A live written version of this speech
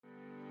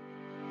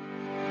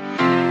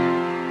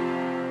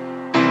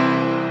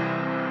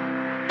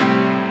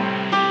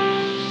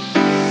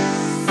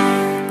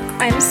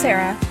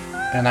Sarah.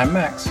 And I'm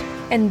Max.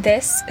 And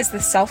this is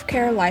the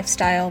Self-Care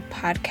Lifestyle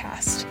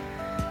Podcast.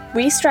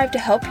 We strive to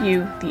help you,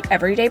 the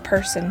everyday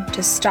person,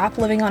 to stop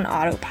living on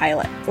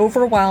autopilot,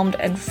 overwhelmed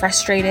and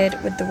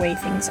frustrated with the way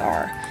things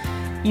are.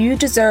 You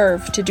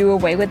deserve to do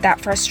away with that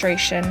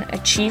frustration,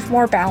 achieve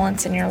more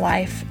balance in your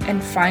life,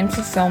 and find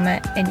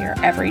fulfillment in your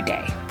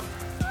everyday.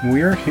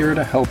 We're here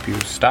to help you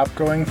stop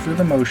going through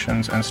the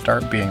motions and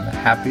start being the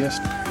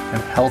happiest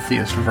and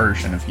healthiest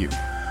version of you,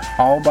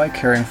 all by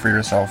caring for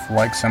yourself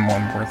like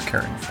someone worth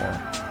caring for.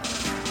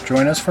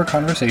 Join us for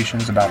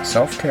conversations about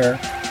self-care,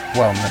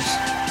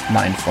 wellness,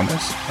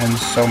 mindfulness, and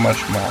so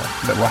much more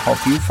that will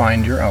help you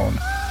find your own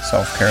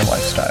self-care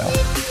lifestyle.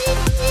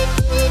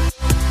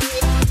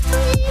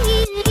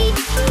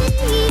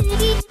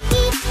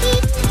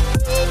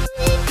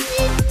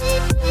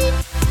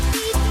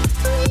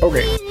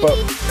 Okay, but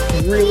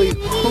really,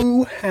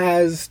 who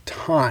has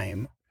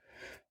time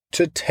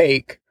to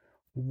take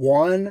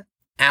 1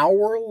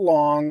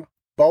 hour-long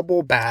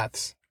bubble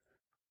baths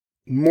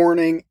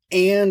morning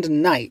and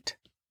night?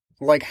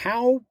 Like,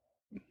 how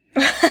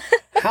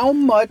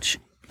much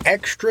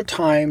extra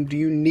time do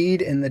you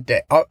need in the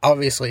day?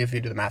 Obviously, if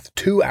you do the math,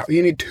 2 hours.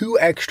 You need 2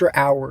 extra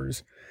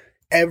hours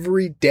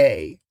every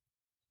day.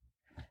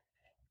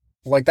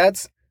 Like,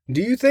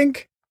 do you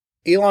think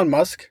Elon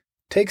Musk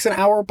takes an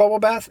hour bubble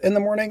bath in the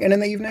morning and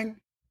in the evening?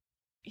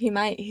 He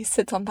might. He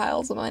sits on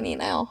piles of money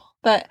now.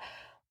 But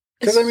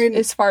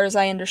as far as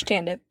I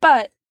understand it.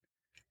 But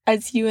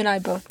as you and I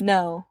both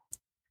know,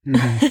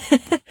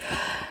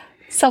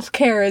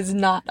 self-care is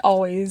not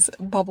always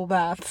bubble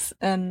baths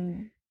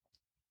and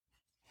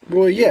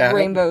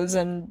rainbows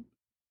and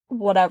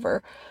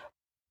whatever.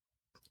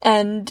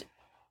 And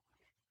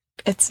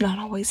it's not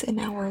always an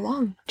hour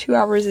long. 2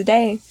 hours a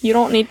day. You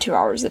don't need 2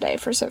 hours a day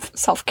for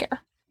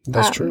self-care.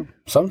 That's true.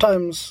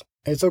 Sometimes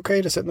it's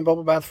okay to sit in the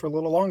bubble bath for a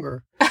little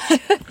longer,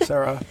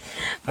 Sarah.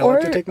 I like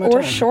to take my time.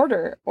 Or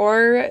shorter,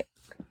 or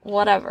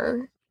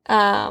whatever.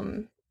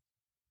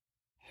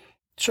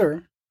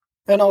 Sure.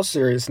 In all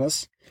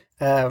seriousness,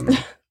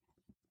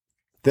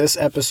 this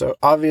episode,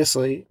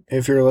 obviously,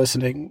 if you're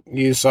listening,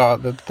 you saw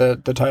that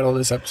the title of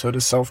this episode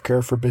is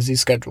Self-Care for Busy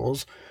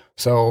Schedules.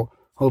 So,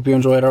 hope you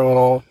enjoyed our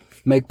little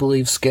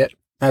make-believe skit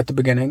at the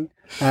beginning.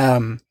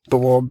 But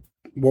we'll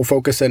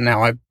focus in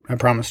now. I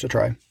promise to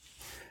try.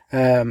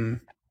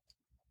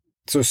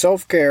 So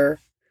self-care,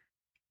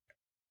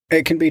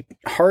 it can be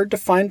hard to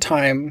find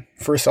time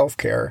for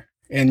self-care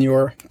in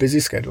your busy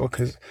schedule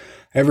because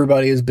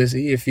everybody is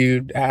busy. If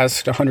you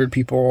asked 100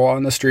 people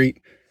on the street,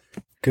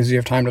 because you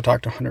have time to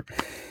talk to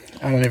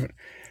 100,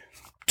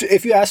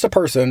 if you asked a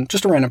person,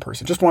 just a random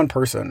person, just one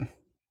person,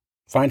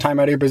 find time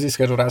out of your busy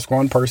schedule to ask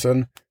one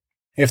person,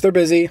 if they're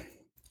busy,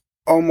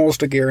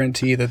 almost a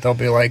guarantee that they'll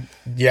be like,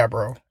 yeah,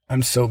 bro,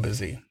 I'm so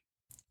busy.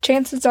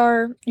 Chances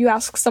are you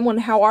ask someone,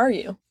 how are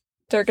you?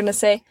 They're going to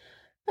say,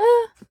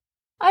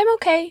 I'm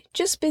okay,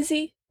 just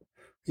busy.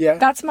 Yeah.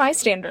 That's my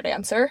standard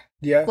answer.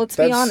 Yeah. Let's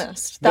be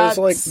honest. There's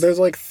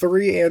like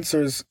 3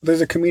 answers.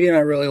 There's a comedian I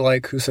really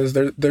like who says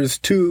there's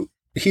 2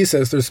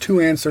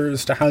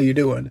 answers to how you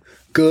doing.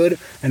 Good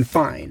and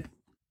fine.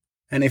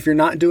 And if you're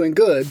not doing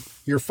good,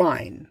 you're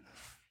fine.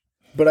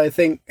 But I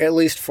think at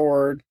least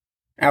for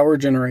our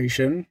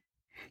generation,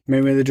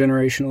 maybe the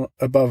generation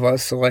above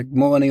us, so like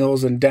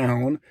millennials and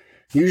down,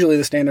 usually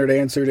the standard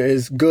answer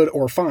is good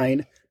or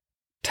fine,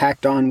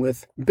 tacked on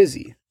with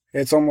busy.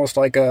 It's almost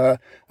like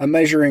a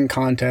measuring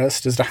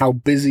contest as to how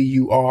busy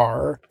you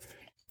are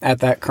at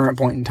that current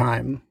point in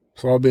time.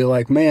 So I'll be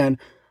like, man,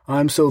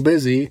 I'm so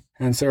busy.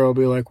 And Sarah will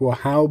be like, well,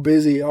 how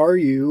busy are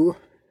you?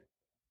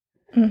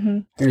 Mm-hmm.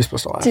 And you're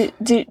supposed to laugh.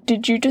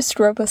 Did you just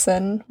rope us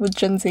in with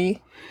Gen Z?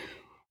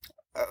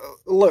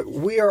 Look,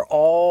 we are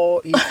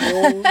all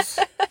equals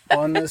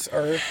on this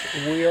earth.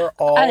 We are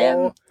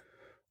all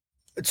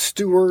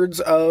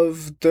stewards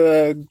of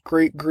the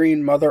great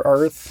green Mother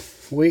Earth.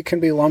 We can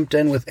be lumped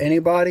in with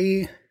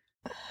anybody.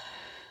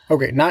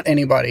 Okay, not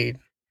anybody.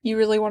 You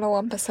really want to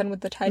lump us in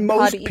with the Tide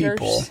Pod eaters? Most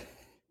people.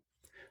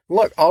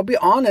 Look, I'll be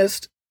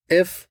honest.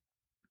 If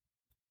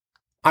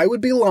I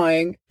would be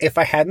lying if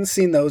I hadn't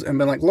seen those and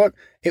been like, look,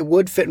 it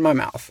would fit in my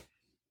mouth.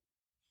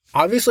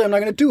 Obviously, I'm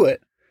not going to do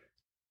it.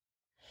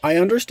 I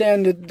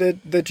understand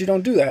that you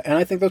don't do that, and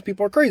I think those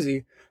people are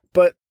crazy.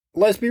 But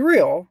let's be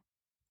real.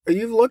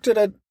 You've looked at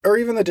it, or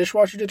even the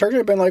dishwasher detergent,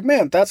 and been like,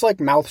 man, that's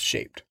like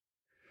mouth-shaped.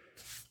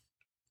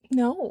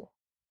 No.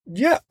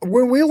 Yeah,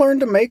 when we learned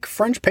to make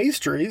French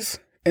pastries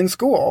in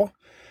school,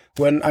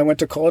 when I went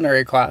to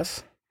culinary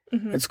class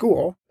at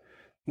school,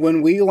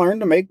 when we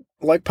learned to make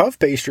like puff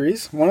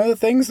pastries, one of the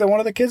things that one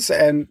of the kids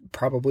said, and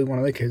probably one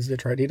of the kids that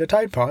tried to eat a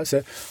Tide Pod,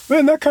 said,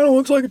 man, that kind of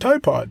looks like a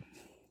Tide Pod.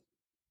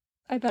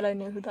 I bet I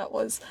knew who that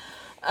was.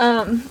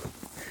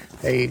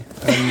 Hey,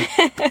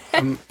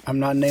 I'm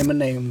not naming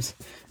names.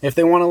 If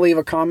they want to leave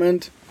a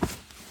comment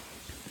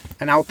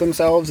and out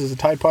themselves as a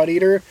Tide Pod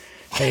eater,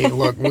 hey,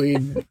 look,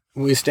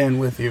 we stand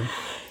with you.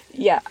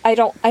 Yeah, I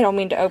don't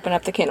mean to open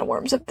up the can of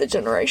worms of the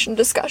generation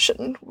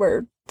discussion.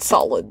 We're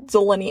solid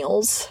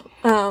zillennials.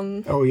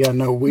 Oh yeah,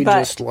 no, we but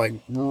just like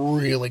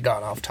really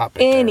got off topic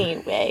there.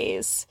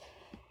 anyways,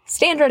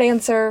 standard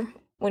answer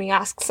when you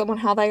ask someone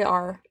how they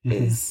are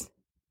is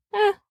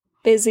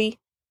busy.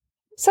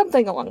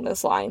 Something along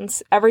those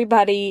lines.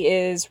 Everybody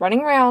is running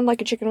around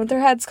like a chicken with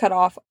their heads cut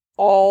off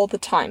all the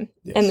time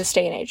in this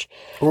day and age.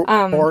 Or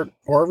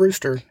a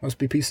rooster. Let's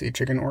be PC.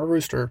 Chicken or a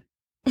rooster.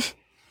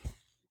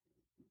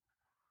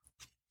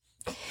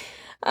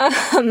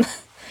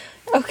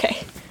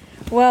 Okay.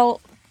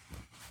 Well,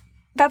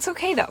 that's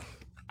okay though.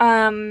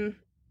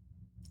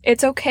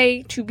 It's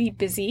okay to be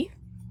busy.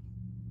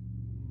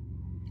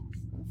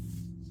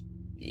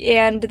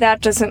 And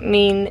that doesn't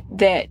mean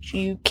that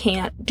you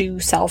can't do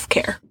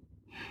self-care.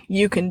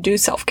 You can do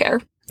self-care.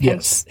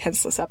 Yes.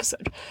 Hence this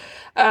episode.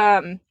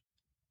 And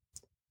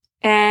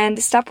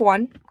step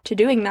 1 to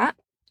doing that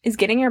is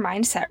getting your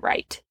mindset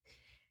right.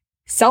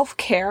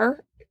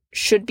 Self-care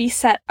should be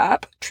set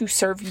up to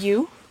serve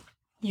you,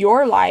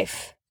 your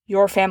life,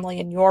 your family,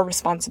 and your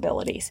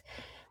responsibilities.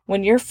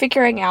 When you're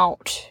figuring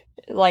out,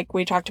 like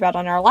we talked about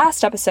on our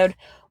last episode,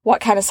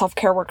 what kind of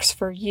self-care works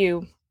for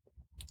you,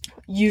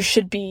 you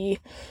should be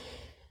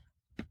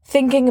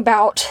thinking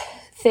about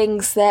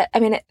things that,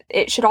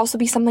 it should also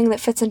be something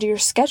that fits into your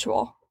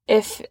schedule.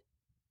 If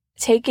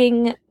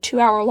taking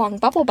 2-hour-long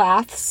bubble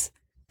baths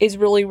is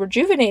really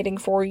rejuvenating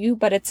for you,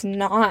 but it's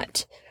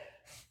not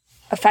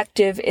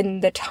effective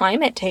in the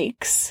time it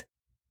takes,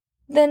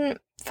 then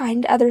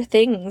find other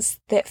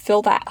things that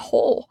fill that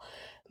hole.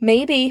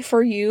 Maybe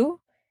for you,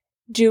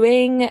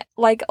 doing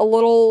like a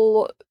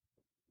little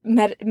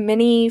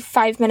mini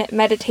 5-minute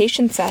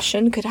meditation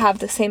session could have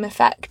the same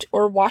effect,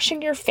 or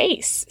washing your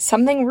face,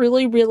 something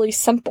really, really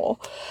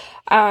simple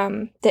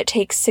that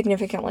takes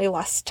significantly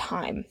less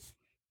time.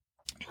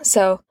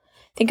 So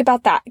think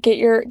about that. Get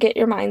your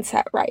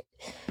mindset right.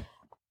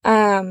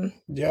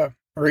 Yeah.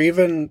 Or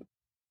even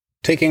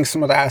taking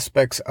some of the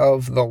aspects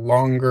of the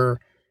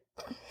longer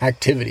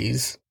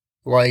activities.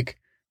 Like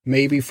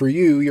maybe for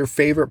you, your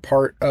favorite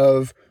part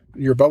of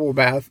your bubble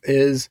bath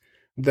is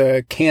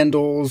the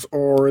candles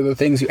or the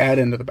things you add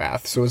into the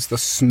bath. So it's the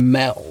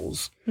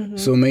smells. Mm-hmm.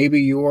 So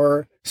maybe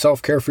your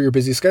self-care for your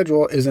busy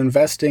schedule is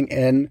investing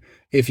in,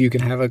 if you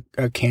can have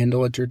a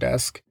candle at your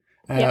desk,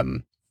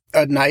 a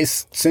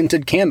nice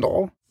scented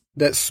candle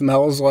that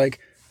smells like,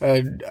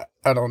 I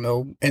don't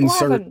know,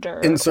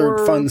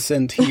 insert fun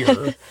scent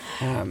here.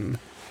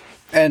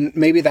 And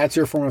maybe that's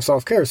your form of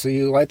self-care. So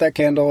you light that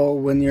candle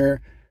when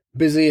you're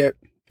busy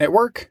at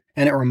work,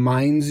 and it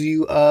reminds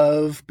you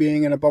of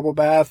being in a bubble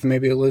bath.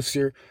 Maybe it lifts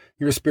your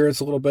spirits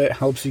a little bit,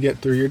 helps you get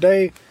through your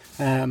day,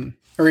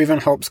 or even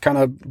helps kind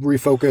of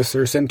refocus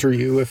or center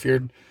you if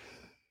you're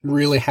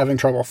really having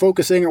trouble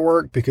focusing at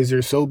work because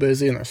you're so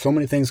busy and there's so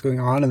many things going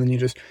on. And then you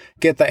just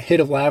get that hit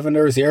of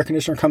lavender as the air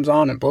conditioner comes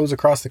on and blows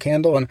across the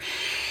candle, and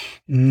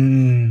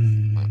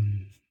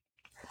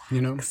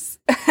relax.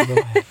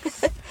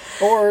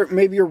 Or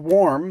maybe you're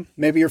warm.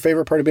 Maybe your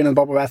favorite part of being in the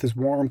bubble bath is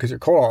warm because you're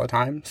cold all the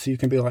time. So you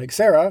can be like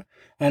Sarah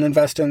and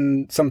invest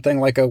in something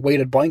like a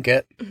weighted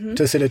blanket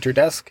to sit at your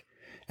desk.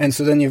 And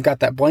so then you've got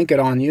that blanket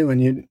on you,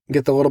 and you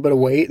get the little bit of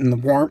weight and the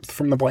warmth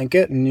from the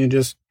blanket, and you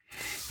just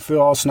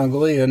feel all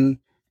snuggly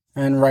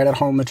and right at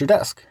home at your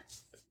desk.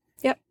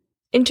 Yep.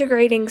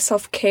 Integrating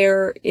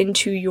self-care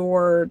into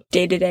your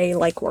day-to-day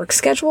work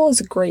schedule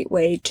is a great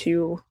way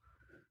to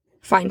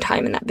find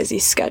time in that busy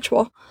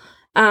schedule.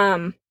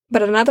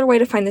 But another way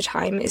to find the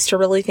time is to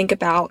really think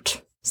about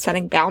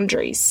setting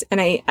boundaries. And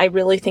I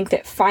really think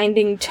that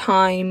finding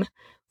time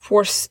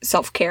for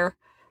self-care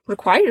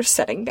requires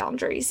setting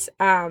boundaries.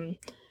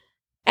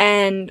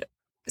 And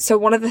so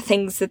one of the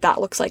things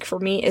that looks like for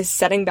me is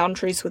setting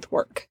boundaries with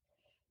work.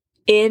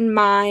 In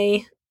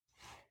my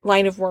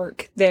line of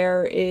work,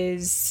 there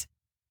is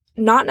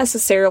not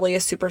necessarily a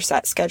super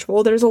set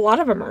schedule. There's a lot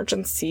of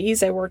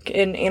emergencies. I work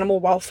in animal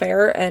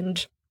welfare,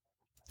 and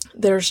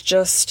there's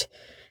just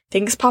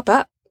things pop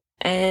up,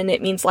 and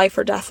it means life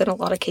or death in a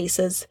lot of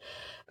cases.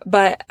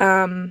 But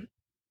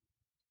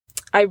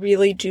I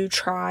really do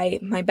try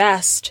my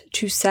best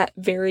to set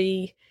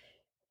very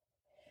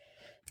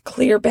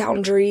clear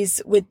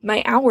boundaries with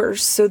my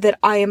hours so that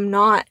I am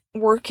not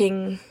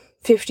working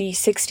 50,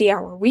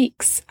 60-hour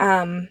weeks,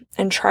 and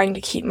trying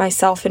to keep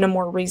myself in a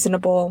more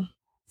reasonable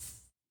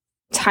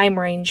time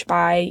range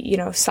by,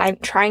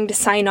 trying to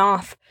sign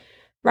off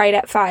right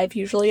at 5.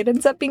 Usually it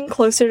ends up being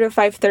closer to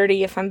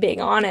 5:30 if I'm being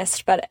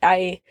honest, but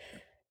I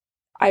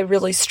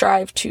really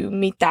strive to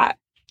meet that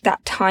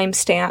time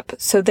stamp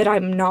so that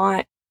I'm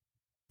not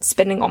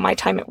spending all my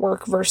time at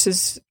work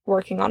versus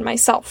working on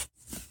myself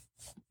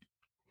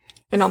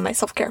and on my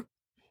self-care.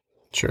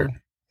 Sure.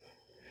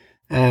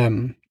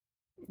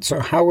 So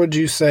how would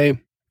you say,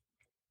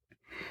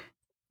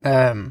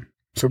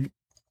 so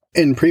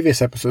in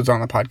previous episodes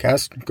on the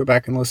podcast, go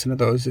back and listen to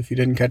those if you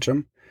didn't catch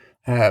them.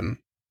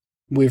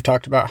 We've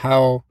talked about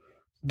how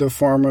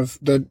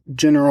the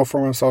general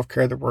form of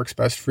self-care that works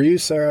best for you,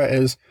 Sarah,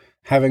 is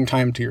having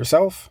time to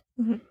yourself.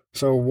 Mm-hmm.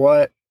 So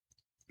what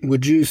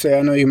would you say,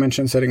 I know you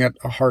mentioned setting a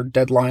hard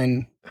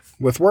deadline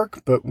with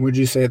work, but would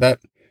you say that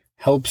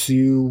helps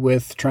you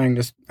with trying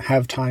to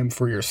have time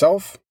for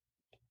yourself,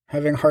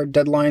 having hard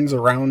deadlines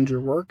around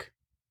your work?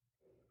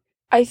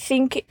 I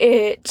think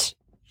it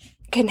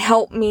can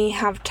help me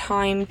have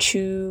time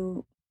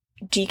to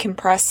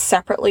decompress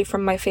separately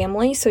from my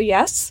family. So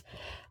yes,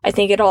 I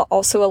think it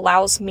also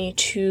allows me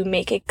to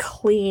make a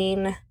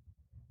clean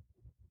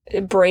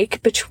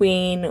break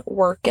between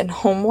work and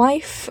home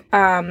life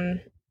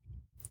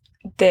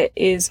that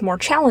is more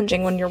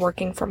challenging when you're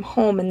working from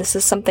home. And this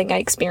is something I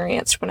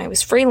experienced when I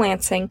was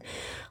freelancing.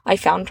 I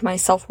found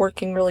myself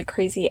working really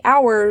crazy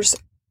hours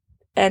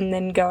and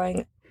then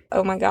going,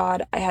 oh my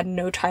God, I had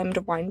no time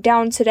to wind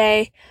down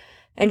today,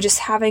 and just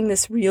having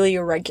this really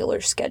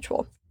irregular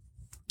schedule.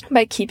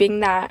 By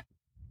keeping that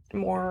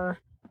more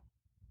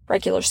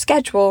regular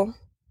schedule,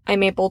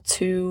 I'm able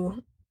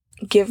to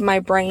give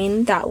my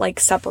brain that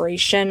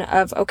separation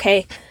of,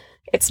 okay,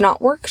 it's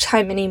not work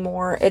time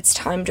anymore. It's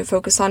time to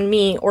focus on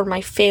me or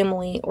my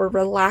family or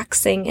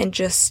relaxing and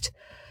just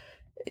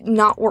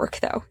not work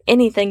though.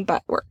 Anything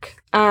but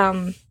work.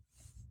 So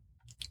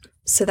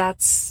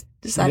does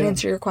that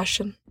answer your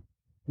question?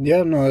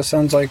 Yeah, no, it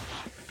sounds like,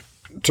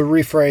 to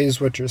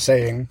rephrase what you're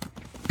saying,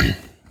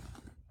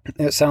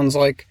 it sounds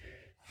like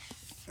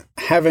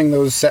having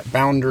those set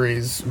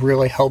boundaries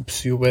really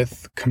helps you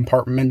with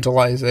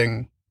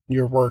compartmentalizing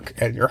your work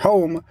at your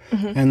home,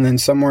 and then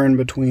somewhere in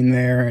between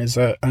there is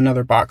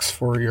another box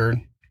for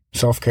your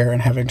self-care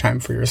and having time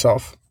for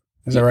yourself.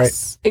 Is that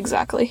right?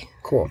 Exactly.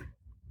 Cool.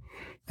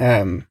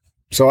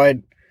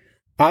 So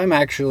I'm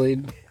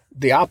actually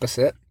the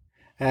opposite.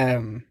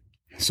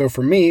 So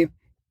for me,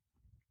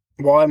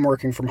 while I'm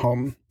working from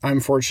home,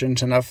 I'm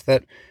fortunate enough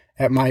that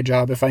at my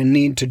job, if I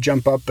need to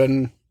jump up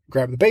and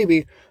grab the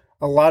baby,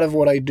 a lot of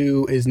what I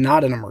do is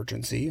not an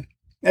emergency.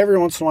 Every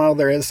once in a while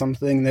there is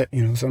something that,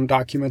 some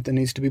document that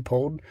needs to be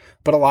pulled,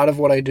 but a lot of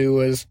what I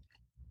do is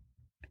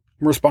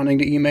responding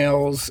to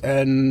emails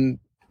and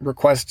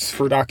requests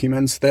for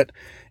documents that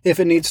if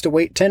it needs to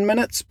wait 10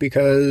 minutes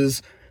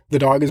because the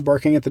dog is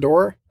barking at the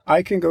door,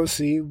 I can go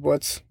see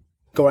what's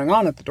going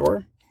on at the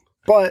door.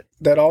 But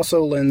that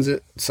also lends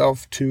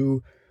itself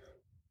to,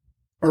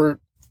 or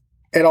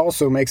it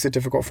also makes it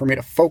difficult for me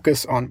to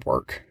focus on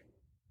work.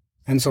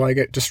 And so I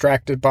get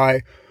distracted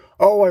by,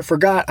 oh, I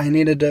forgot I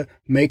needed to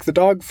make the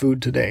dog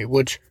food today,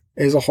 which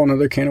is a whole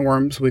nother can of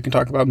worms. We can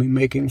talk about me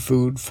making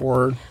food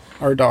for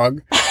our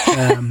dog.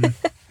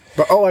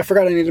 But, oh, I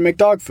forgot I need to make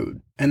dog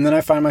food. And then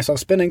I find myself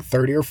spending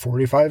 30 or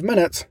 45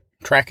 minutes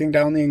tracking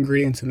down the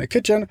ingredients in the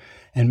kitchen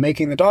and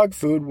making the dog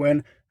food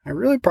when I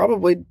really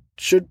probably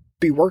should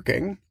be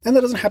working. And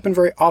that doesn't happen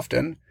very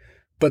often.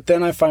 But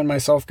then I find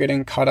myself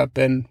getting caught up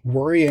in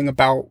worrying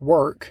about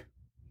work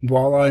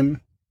while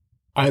I'm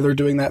either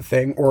doing that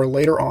thing or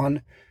later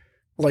on,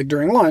 like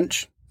during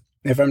lunch,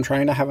 if I'm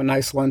trying to have a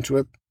nice lunch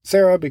with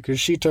Sarah because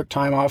she took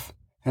time off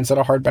and set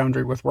a hard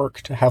boundary with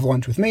work to have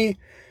lunch with me,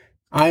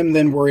 I'm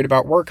then worried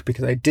about work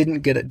because I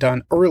didn't get it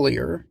done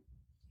earlier.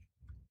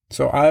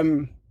 So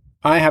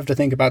I have to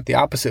think about the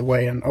opposite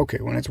way. And okay,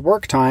 when it's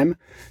work time,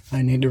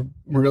 I need to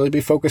really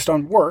be focused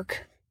on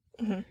work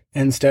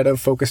instead of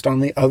focused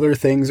on the other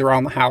things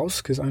around the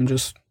house because I'm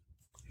just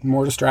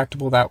more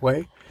distractible that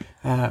way.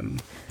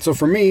 So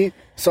for me,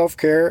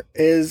 self-care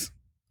is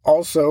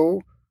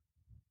also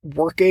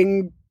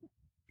working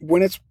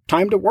when it's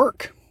time to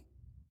work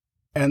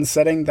and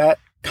setting that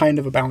kind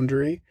of a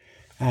boundary,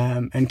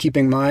 and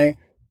keeping my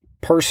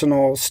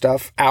personal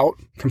stuff out,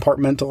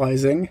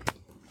 compartmentalizing,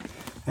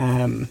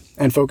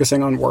 and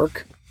focusing on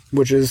work,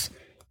 which is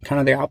kind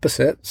of the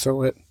opposite.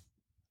 So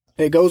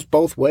it goes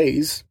both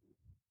ways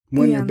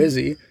when you're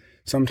busy.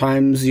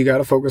 Sometimes you got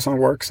to focus on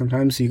work.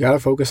 Sometimes you got to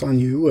focus on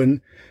you.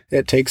 And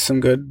it takes some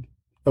good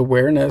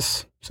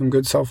awareness, some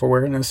good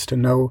self-awareness to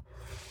know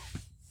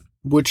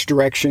which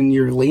direction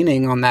you're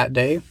leaning on that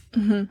day.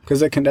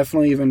 Because it can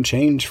definitely even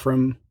change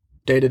from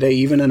day to day,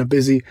 even in a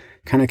busy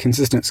kind of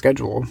consistent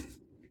schedule.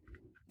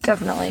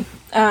 Definitely.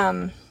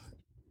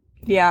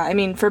 Yeah, I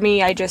mean, for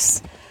me,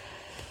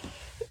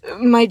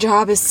 my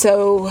job is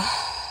so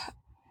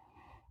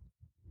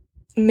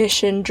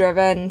mission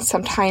driven.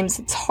 Sometimes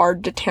it's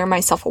hard to tear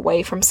myself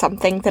away from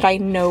something that I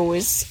know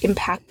is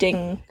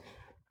impacting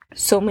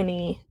so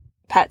many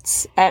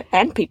pets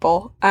and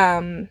people.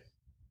 And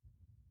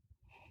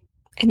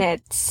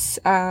it's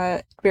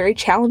very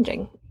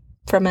challenging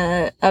from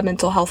a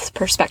mental health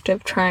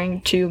perspective,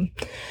 trying to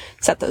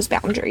set those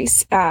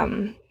boundaries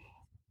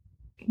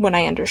when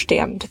I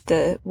understand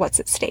what's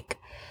at stake.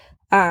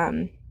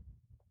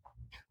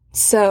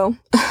 So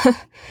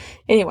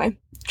anyway,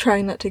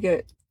 trying not to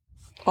get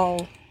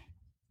all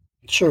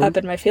up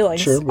in my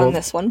feelings on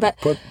this one, but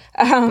put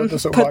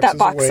that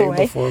box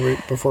away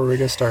before we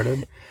get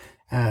started.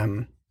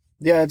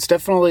 Yeah, it's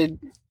definitely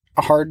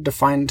hard to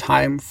find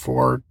time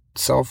for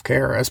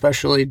self-care,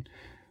 especially,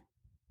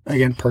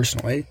 again,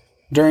 personally,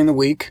 during the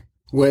week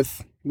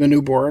with the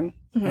newborn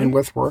and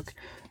with work.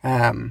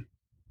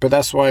 But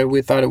that's why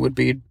we thought it would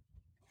be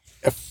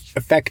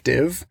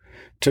effective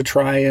to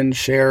try and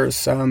share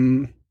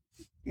some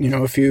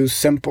a few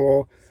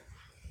simple,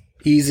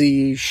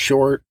 easy,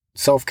 short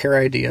self-care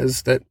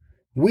ideas that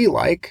we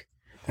like,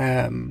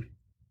 that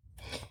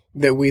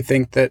we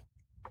think that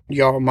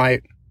y'all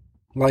might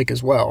like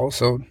as well.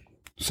 So,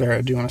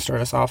 Sarah, do you want to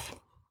start us off?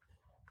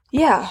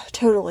 Yeah,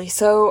 totally.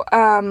 So,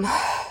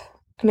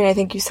 I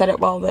think you said it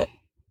well, that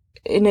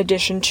in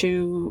addition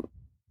to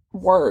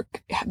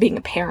work, being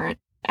a parent,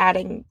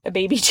 adding a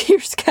baby to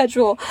your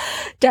schedule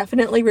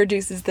definitely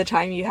reduces the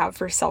time you have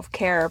for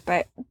self-care.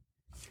 But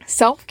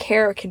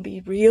self-care can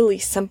be really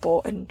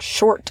simple and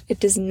short. It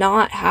does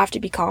not have to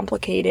be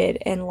complicated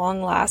and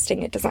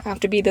long-lasting. It doesn't have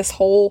to be this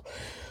whole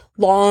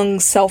long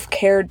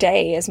self-care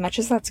day, as much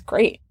as that's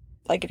great.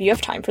 Like, if you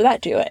have time for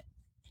that, do it.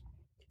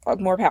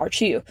 More power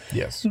to you.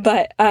 Yes.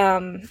 But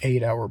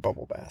 8-hour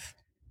bubble bath.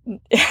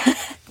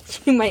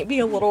 You might be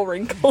a little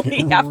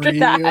wrinkly after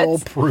that. Real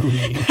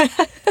pruny.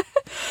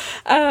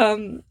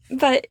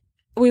 But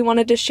we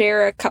wanted to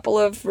share a couple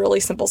of really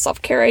simple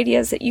self-care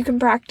ideas that you can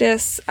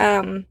practice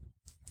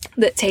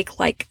that take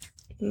like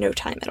no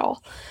time at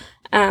all.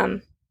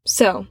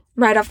 So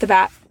right off the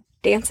bat,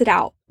 dance it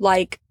out,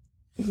 like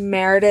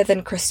Meredith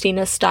and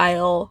Christina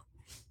style.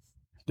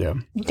 Yeah.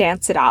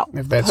 Dance it out.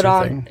 If that's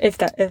your thing. If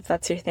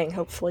that's your thing,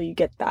 hopefully you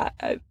get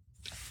that.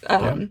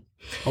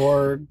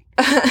 Or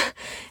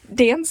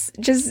dance,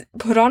 just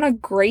put on a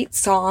great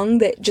song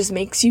that just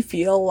makes you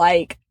feel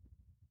like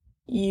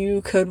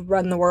you could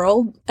run the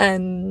world.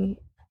 And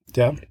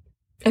yeah,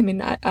 I'm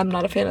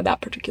not a fan of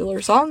that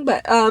particular song,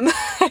 but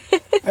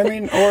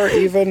or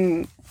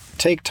even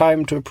take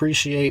time to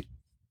appreciate,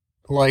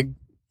 like,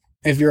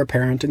 if you're a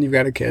parent and you've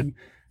got a kid,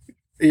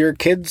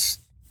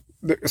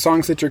 the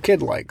songs that your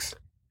kid likes.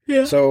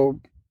 Yeah. So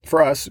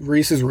for us,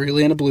 Reese is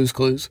really into Blue's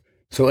Clues.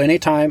 So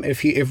anytime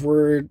if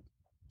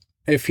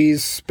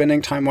he's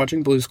spending time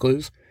watching Blue's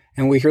Clues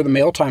and we hear the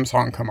Mail Time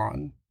song come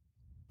on,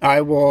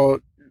 I will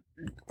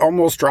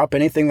almost drop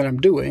anything that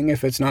I'm doing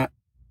if it's not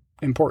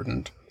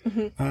important,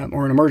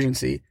 or an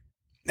emergency,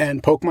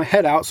 and poke my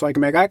head out so I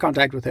can make eye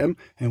contact with him.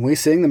 And we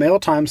sing the Mail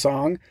Time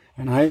song,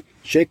 and I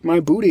shake my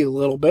booty a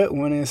little bit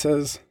when he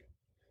says,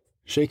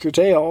 "Shake your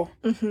tail,"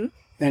 and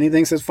he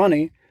thinks it's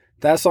funny.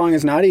 That song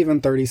is not even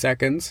 30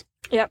 seconds.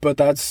 Yep. But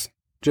that's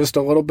just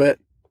a little bit.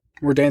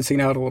 We're dancing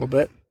out a little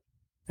bit.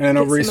 And I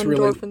know Reese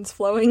really endorphins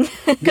flowing.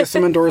 get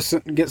some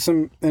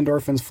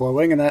endorphins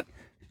flowing, and that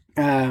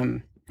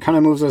kind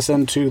of moves us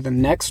into the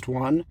next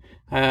one,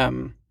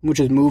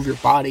 which is move your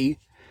body.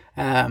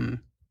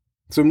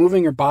 So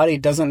moving your body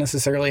doesn't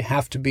necessarily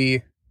have to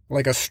be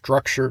like a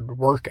structured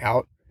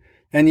workout.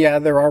 And yeah,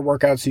 there are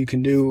workouts you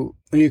can do.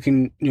 You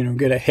can,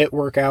 get a HIIT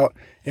workout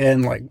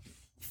in like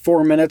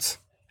 4 minutes,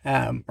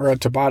 or a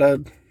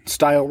Tabata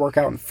style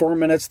workout in 4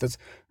 minutes that's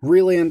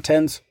really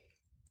intense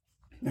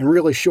and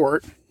really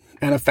short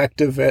and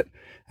effective at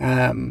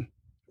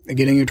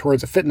getting you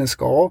towards a fitness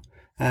goal.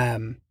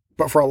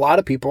 But for a lot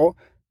of people,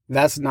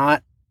 that's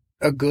not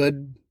a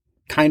good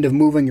kind of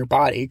moving your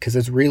body because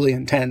it's really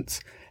intense.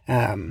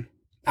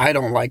 I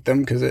don't like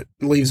them because it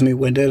leaves me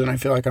winded and I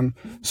feel like I'm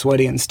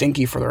sweaty and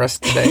stinky for the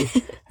rest of the day.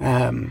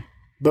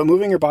 But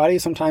moving your body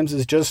sometimes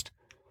is just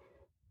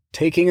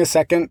taking a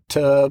second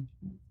to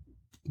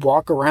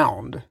walk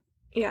around.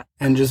 Yeah.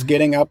 And just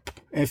getting up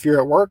if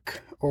you're at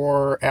work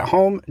or at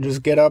home,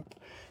 just get up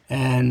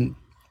and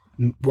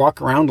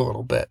walk around a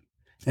little bit.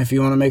 If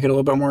you want to make it a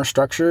little bit more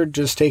structured,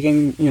 just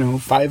taking,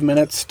 5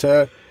 minutes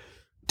to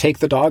take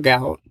the dog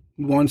out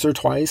once or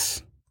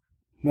twice,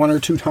 1 or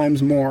 2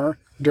 times more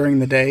during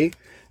the day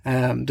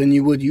than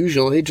you would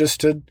usually,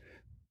 just to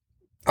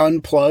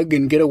unplug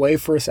and get away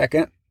for a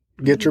second,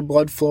 get your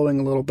blood flowing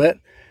a little bit.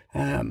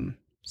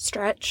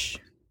 Stretch.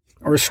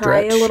 Or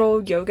stretch. Try a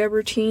little yoga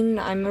routine.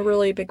 I'm a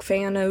really big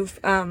fan of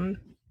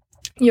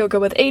Yoga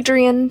with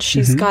Adriene.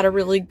 She's got a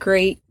really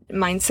great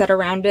mindset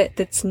around it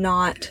that's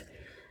not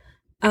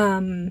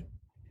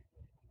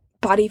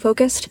body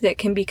focused, that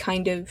can be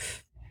kind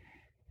of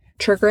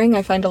triggering.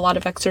 I find a lot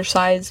of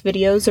exercise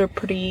videos are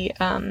pretty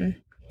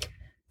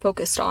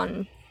focused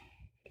on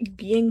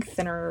being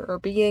thinner or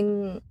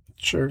being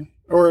sure.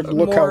 Or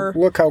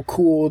look how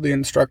cool the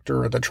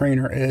instructor or the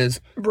trainer is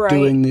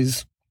doing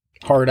these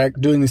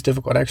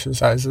difficult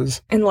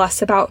exercises. And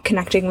less about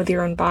connecting with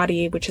your own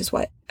body, which is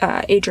what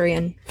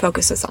Adriene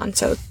focuses on.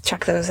 So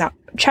check those out.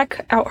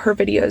 Check out her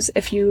videos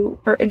if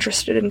you are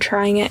interested in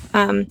trying it.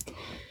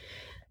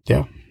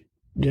 Yeah,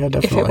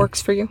 definitely. If it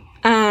works for you.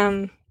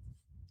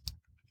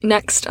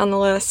 Next on the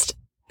list,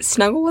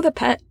 snuggle with a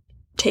pet.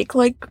 Take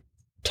like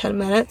 10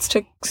 minutes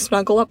to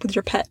snuggle up with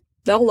your pet.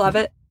 They'll love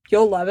it.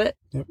 You'll love it.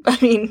 Yep.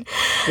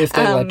 If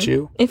they let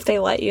you. If they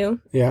let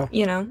you. Yeah.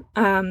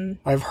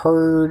 I've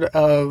heard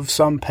of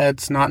some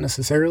pets not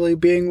necessarily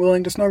being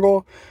willing to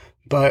snuggle,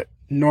 but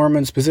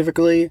Norman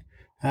specifically,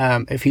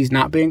 if he's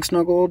not being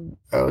snuggled,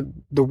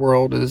 the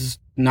world is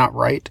not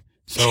right.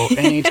 So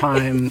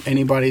anytime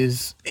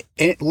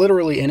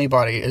literally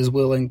anybody is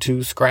willing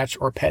to scratch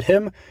or pet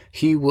him,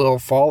 he will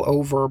fall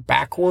over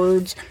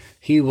backwards.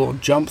 He will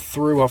jump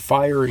through a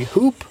fiery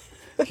hoop.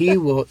 He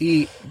will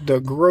eat the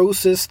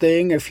grossest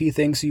thing if he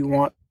thinks you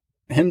want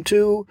him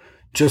to.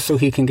 just so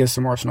he can get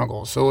some more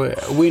snuggles. So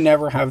we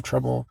never have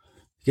trouble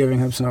giving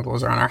him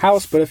snuggles around our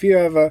house. But if you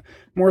have a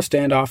more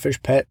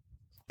standoffish pet,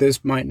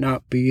 this might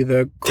not be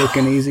the quick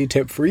and easy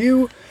tip for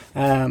you.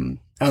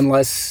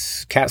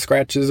 Unless cat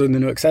scratches are the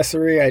new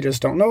accessory I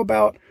just don't know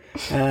about.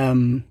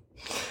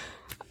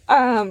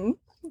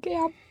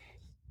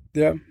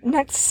 Yeah.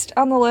 Next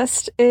on the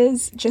list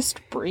is just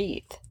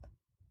breathe.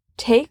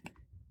 Take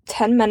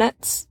 10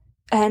 minutes,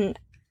 and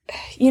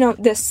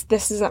this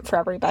isn't for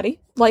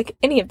everybody. Like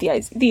any of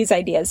these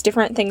ideas,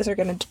 different things are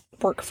going to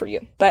work for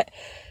you. But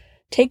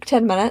take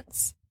 10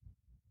 minutes,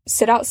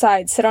 sit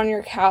outside, sit on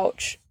your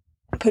couch,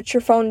 put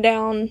your phone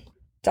down,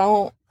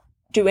 don't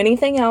do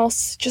anything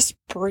else, just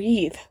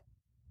breathe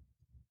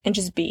and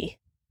just be.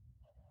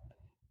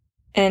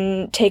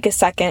 And take a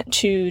second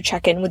to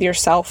check in with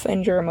yourself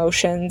and your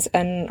emotions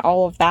and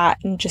all of that,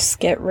 and just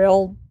get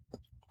real,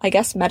 I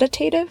guess,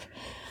 meditative.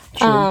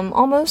 Sure.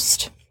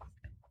 Almost.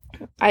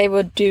 I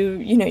would do,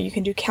 you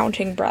can do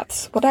counting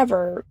breaths,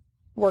 whatever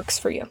works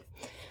for you.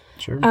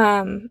 Sure.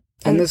 And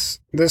this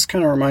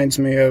kind of reminds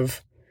me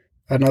of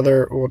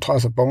another, we'll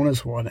toss a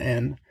bonus one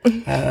in,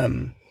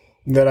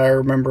 that I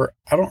remember.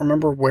 I don't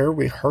remember where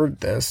we heard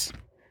this,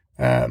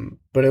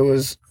 but it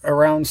was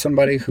around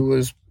somebody who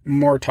was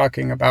more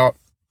talking about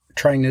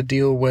trying to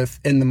deal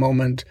with in the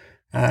moment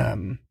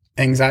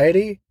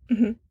anxiety,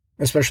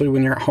 especially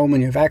when you're at home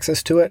and you have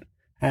access to it.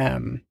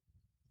 And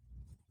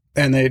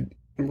they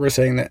were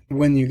saying that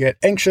when you get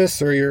anxious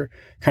or you're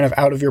kind of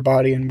out of your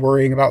body and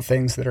worrying about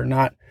things that are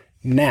not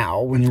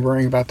now, when you're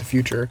worrying about the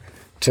future,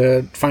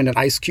 to find an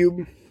ice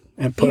cube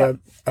and put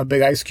a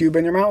big ice cube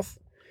in your mouth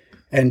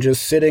and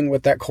just sitting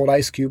with that cold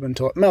ice cube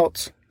until it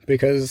melts,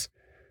 because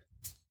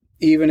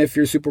even if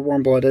you're super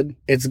warm-blooded,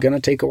 it's going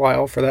to take a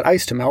while for that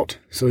ice to melt.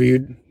 So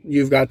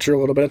you've got your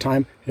little bit of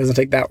time. It doesn't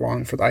take that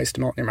long for the ice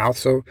to melt in your mouth.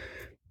 So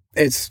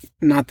it's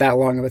not that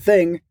long of a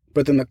thing.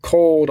 But then the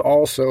cold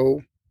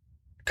also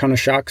kind of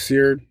shocks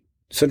your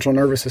central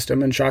nervous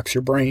system and shocks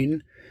your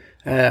brain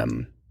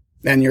and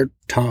your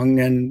tongue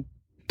and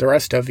the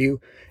rest of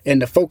you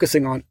into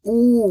focusing on,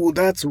 ooh,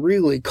 that's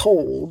really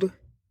cold.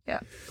 Yeah.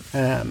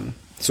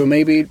 So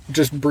maybe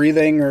just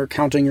breathing or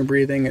counting your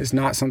breathing is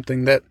not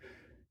something that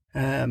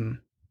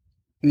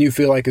you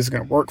feel like is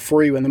going to work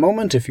for you in the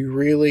moment. If you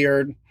really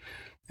are,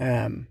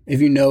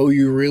 if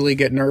you really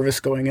get nervous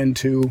going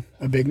into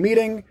a big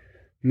meeting,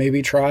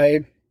 maybe try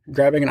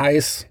grabbing an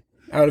ice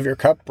out of your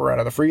cup or out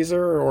of the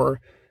freezer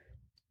or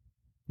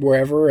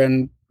wherever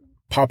and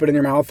pop it in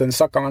your mouth and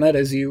suck on it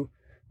as you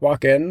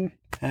walk in.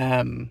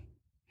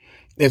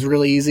 It's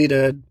really easy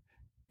to,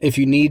 if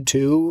you need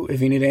to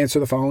answer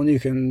the phone, you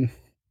can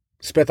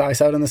spit the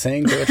ice out in the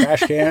sink or the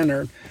trash can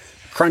or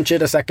crunch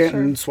it a second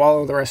and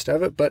swallow the rest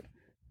of it. But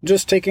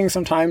just taking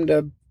some time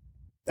to,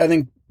 I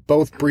think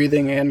both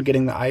breathing and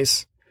getting the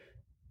ice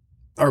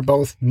are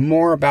both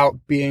more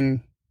about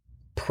being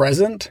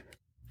present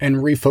and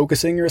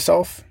refocusing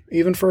yourself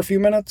even for a few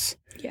minutes.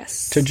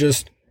 Yes. To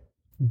just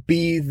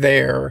be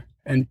there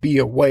and be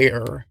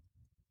aware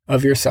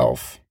of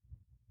yourself.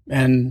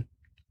 And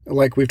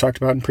like we've talked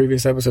about in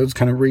previous episodes,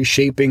 kind of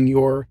reshaping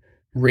your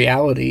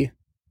reality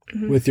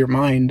with your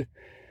mind.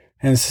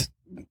 And,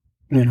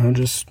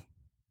 just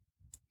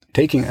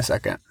taking a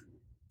second.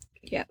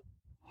 Yeah.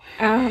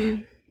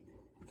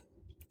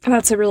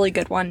 That's a really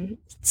good one.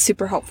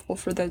 Super helpful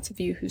for those of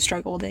you who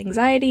struggle with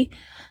anxiety.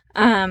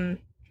 One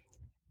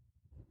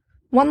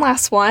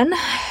last one.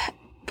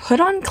 Put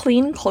on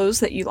clean clothes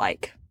that you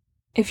like.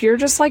 If you're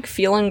just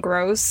feeling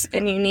gross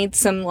and you need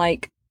some a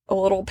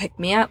little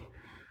pick-me-up,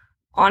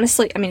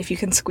 honestly, if you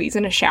can squeeze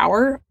in a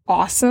shower,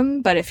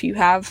 awesome. But if you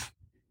have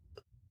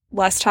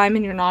less time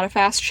and you're not a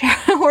fast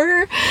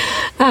shower,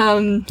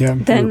 then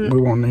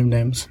we won't name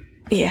names.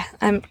 Yeah,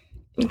 I'm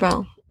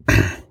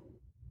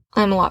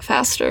a lot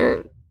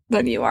faster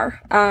than you are.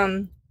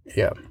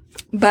 Yeah.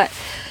 But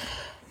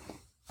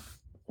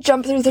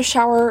jump through the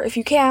shower if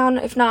you can.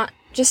 If not,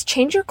 just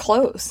change your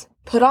clothes.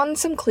 Put on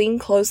some clean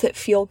clothes that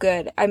feel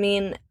good. I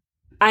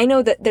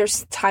know that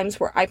there's times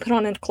where I put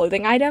on a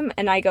clothing item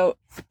and I go,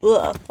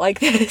 ugh,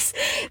 this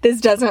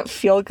doesn't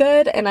feel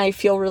good. And I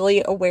feel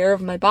really aware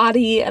of my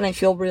body and I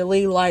feel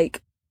really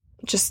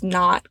just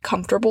not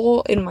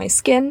comfortable in my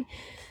skin.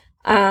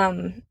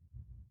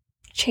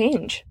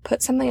 Change.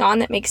 Put something on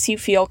that makes you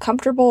feel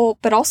comfortable,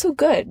 but also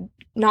good.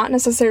 Not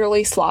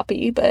necessarily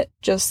sloppy, but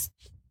just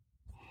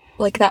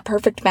that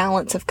perfect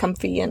balance of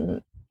comfy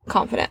and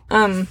confident.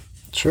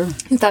 Sure.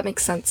 If that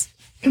makes sense.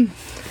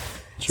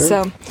 Sure.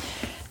 So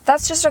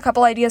that's just a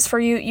couple ideas for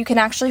you. You can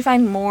actually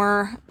find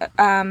more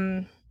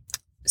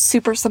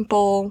super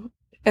simple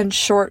and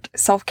short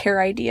self-care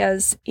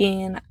ideas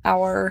in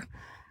our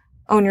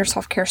Own Your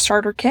Self-Care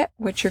Starter Kit,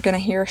 which you're going to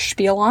hear a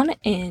spiel on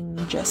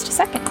in just a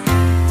second.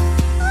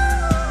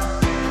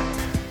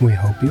 We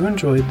hope you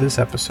enjoyed this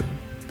episode.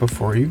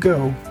 Before you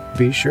go,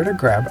 be sure to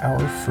grab our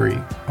free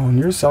Own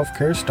Your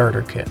Self-Care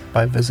Starter Kit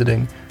by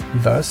visiting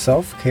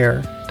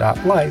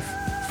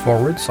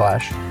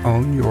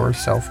theselfcare.life/own your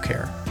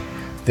self-care.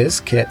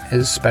 This kit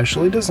is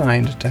specially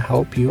designed to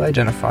help you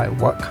identify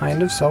what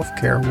kind of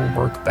self-care will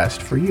work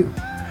best for you.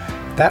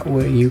 That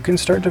way you can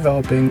start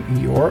developing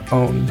your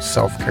own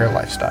self-care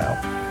lifestyle.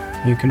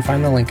 You can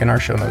find the link in our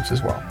show notes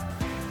as well.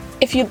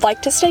 If you'd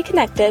like to stay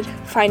connected,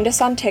 find us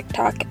on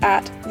TikTok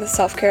at The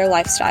Self-Care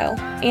Lifestyle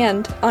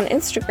and on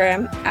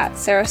Instagram at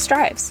Sarah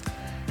Strives.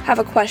 Have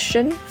a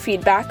question,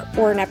 feedback,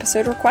 or an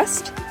episode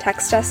request?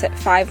 Text us at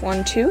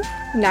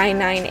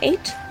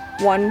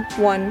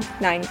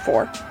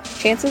 512-998-1194.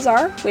 Chances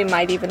are we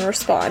might even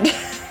respond.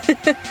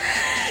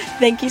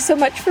 Thank you so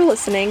much for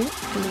listening,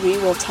 and we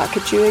will talk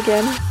at you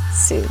again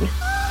soon.